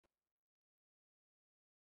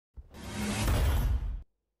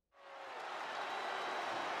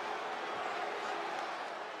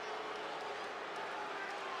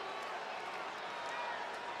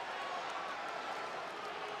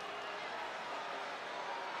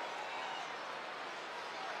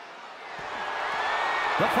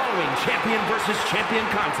The following champion versus champion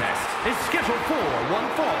contest is scheduled for one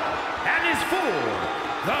fall and is for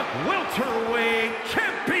the Welterweight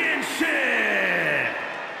Championship.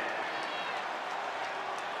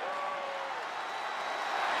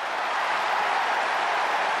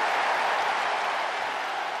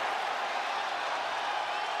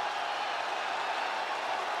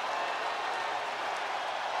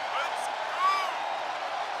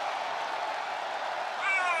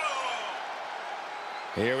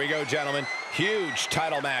 Here we go, gentlemen. Huge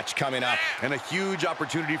title match coming up. And a huge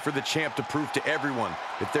opportunity for the champ to prove to everyone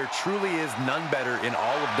that there truly is none better in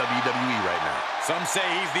all of WWE right now. Some say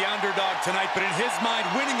he's the underdog tonight, but in his mind,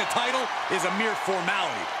 winning the title is a mere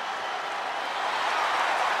formality.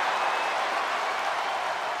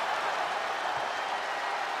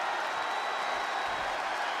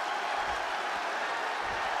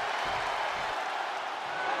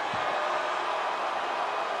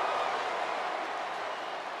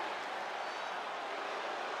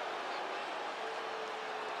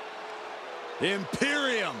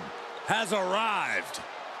 Imperium has arrived.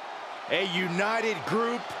 A united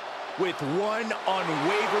group with one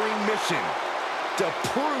unwavering mission: to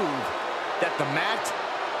prove that the mat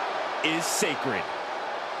is sacred.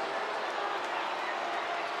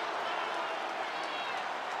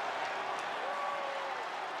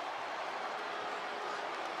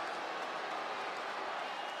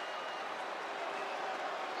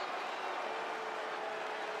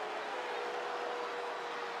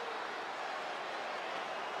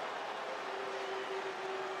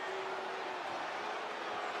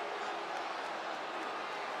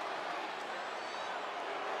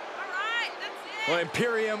 Well,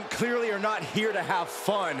 Imperium clearly are not here to have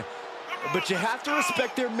fun, but you have to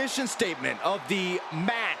respect their mission statement of the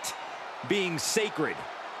mat being sacred.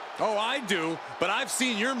 Oh, I do, but I've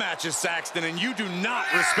seen your matches, Saxton, and you do not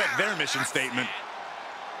respect their mission statement.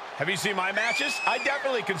 Have you seen my matches? I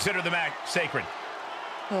definitely consider the match sacred.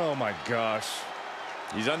 Oh my gosh.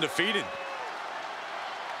 He's undefeated.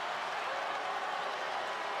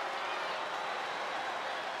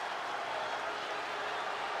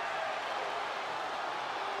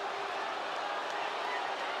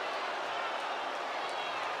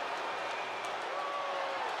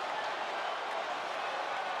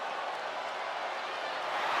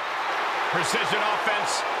 Precision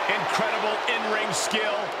offense, incredible in-ring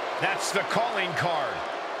skill. That's the calling card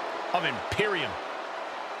of Imperium.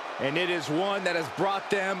 And it is one that has brought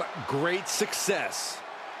them great success.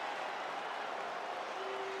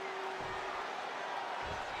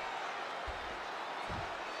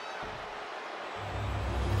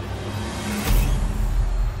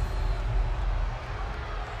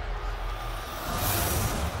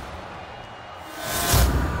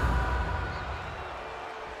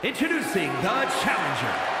 Introducing the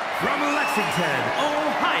challenger from Lexington,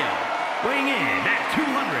 Ohio, weighing in at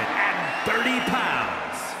 230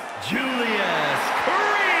 pounds, Julius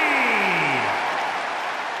Creed.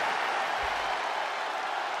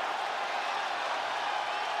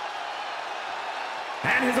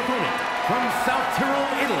 And his opponent from South Tyrol,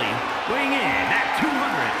 Italy, weighing in at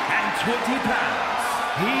 220 pounds,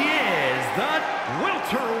 he is the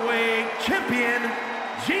welterweight champion,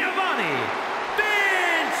 Giovanni.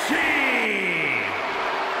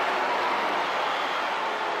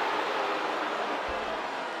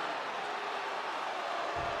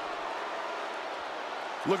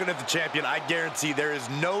 Looking at the champion, I guarantee there is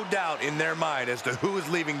no doubt in their mind as to who is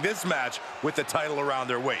leaving this match with the title around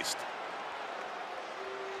their waist.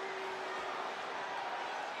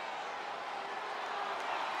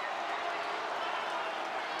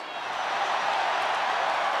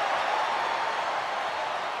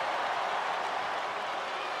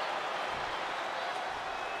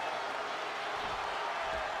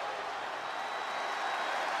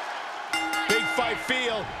 Fight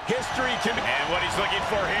feel, history can be... And what he's looking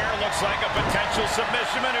for here looks like a potential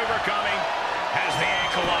submission maneuver coming. Has the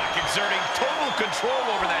ankle lock, exerting total control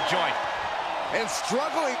over that joint. And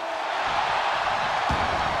struggling.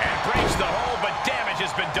 And breaks the hold, but damage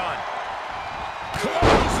has been done.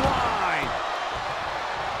 Clothesline.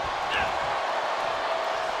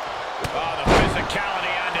 Oh, the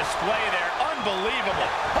physicality on display there. Unbelievable.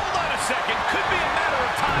 Hold on a second. Could be a matter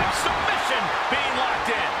of time. Submission being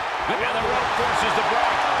locked in. And the rope forces the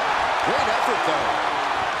break. Great effort, though.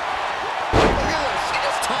 Look at this. She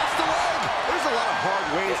just tossed the leg. There's a lot of hard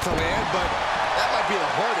ways to land, but that might be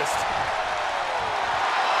the hardest.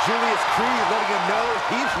 Julius Creed letting him know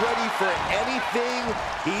he's ready for anything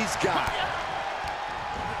he's got.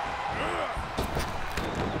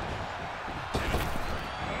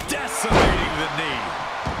 Decimating the knee.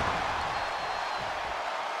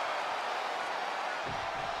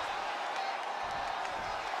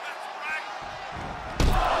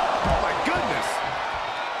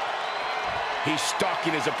 He's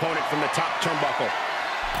stalking his opponent from the top turnbuckle.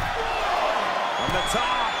 From the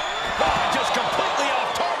top. Oh, just completely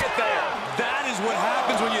off target there. That is what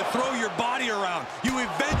happens when you throw your body around. You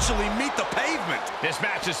eventually meet the pavement. This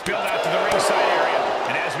match is spilled out to the ringside area.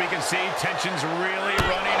 And as we can see, tension's really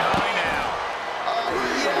running high now.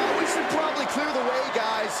 Yeah, we should probably clear the way,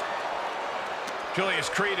 guys. Julius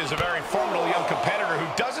Creed is a very formidable young competitor who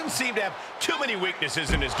doesn't seem to have too many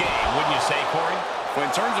weaknesses in his game, wouldn't you say, Corey? Well,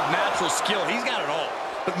 in terms of natural skill, he's got it all.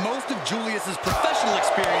 But most of Julius's professional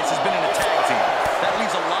experience has been in a tag team. That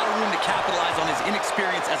leaves a lot of room to capitalize on his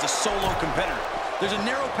inexperience as a solo competitor. There's a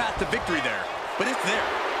narrow path to victory there, but it's there.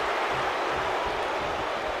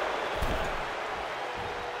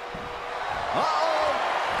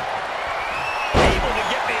 Able to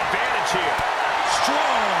get the advantage here.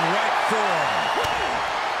 Strong right forearm.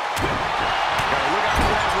 Gotta look out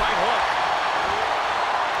for that right hook.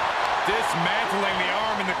 Dismantling the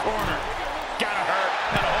arm in the corner. Gotta hurt.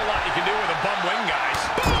 Not a whole lot you can do with a bum wing, guys.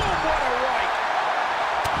 Boom! What a right.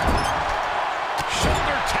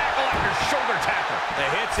 Shoulder tackle after shoulder tackle. The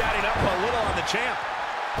hit's adding up a little on the champ.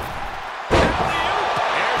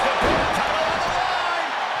 There's the pin, title on the line.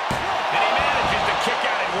 And he manages to kick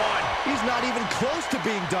out at one. He's not even close to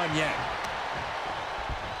being done yet.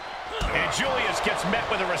 And Julius gets met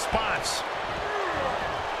with a response.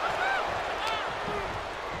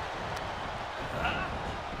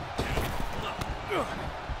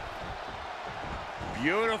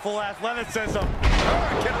 Beautiful athleticism.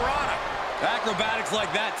 Hurricane Rana. Acrobatics like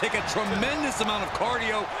that take a tremendous amount of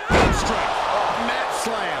cardio and strength. Mat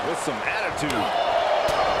slam with some attitude.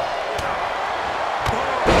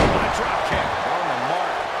 A drop kick. On the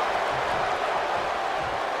mark.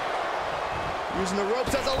 Using the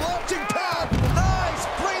ropes as a launching pad. Nice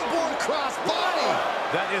springboard cross body.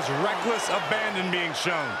 That is reckless abandon being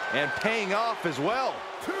shown. And paying off as well.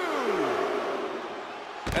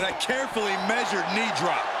 And a carefully measured knee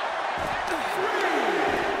drop.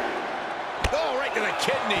 Oh, right to the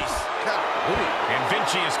kidneys. And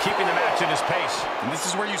Vinci is keeping the match at his pace. And this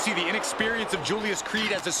is where you see the inexperience of Julius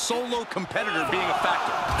Creed as a solo competitor being a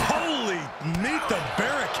factor. Holy, meet the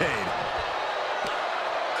barricade.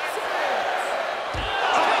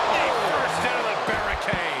 First into the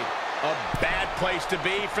barricade. A bad place to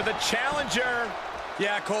be for the challenger.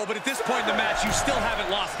 Yeah, Cole, but at this point in the match, you still haven't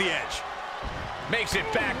lost the edge. Makes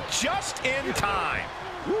it back just in time.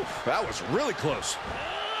 Oof, that was really close.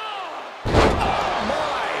 Oh,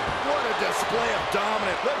 my. What a display of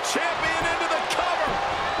dominance. The champion into the cover.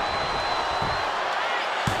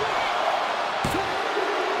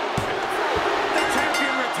 The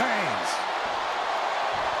champion retains.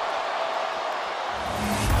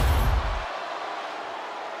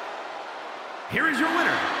 Here is your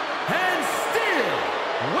winner, and still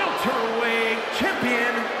welterweight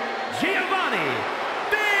champion, Giovanni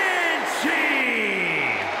Vinci.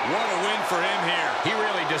 What a win for him here. He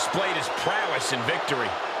really displayed his prowess in victory.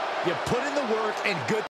 You put in the work and good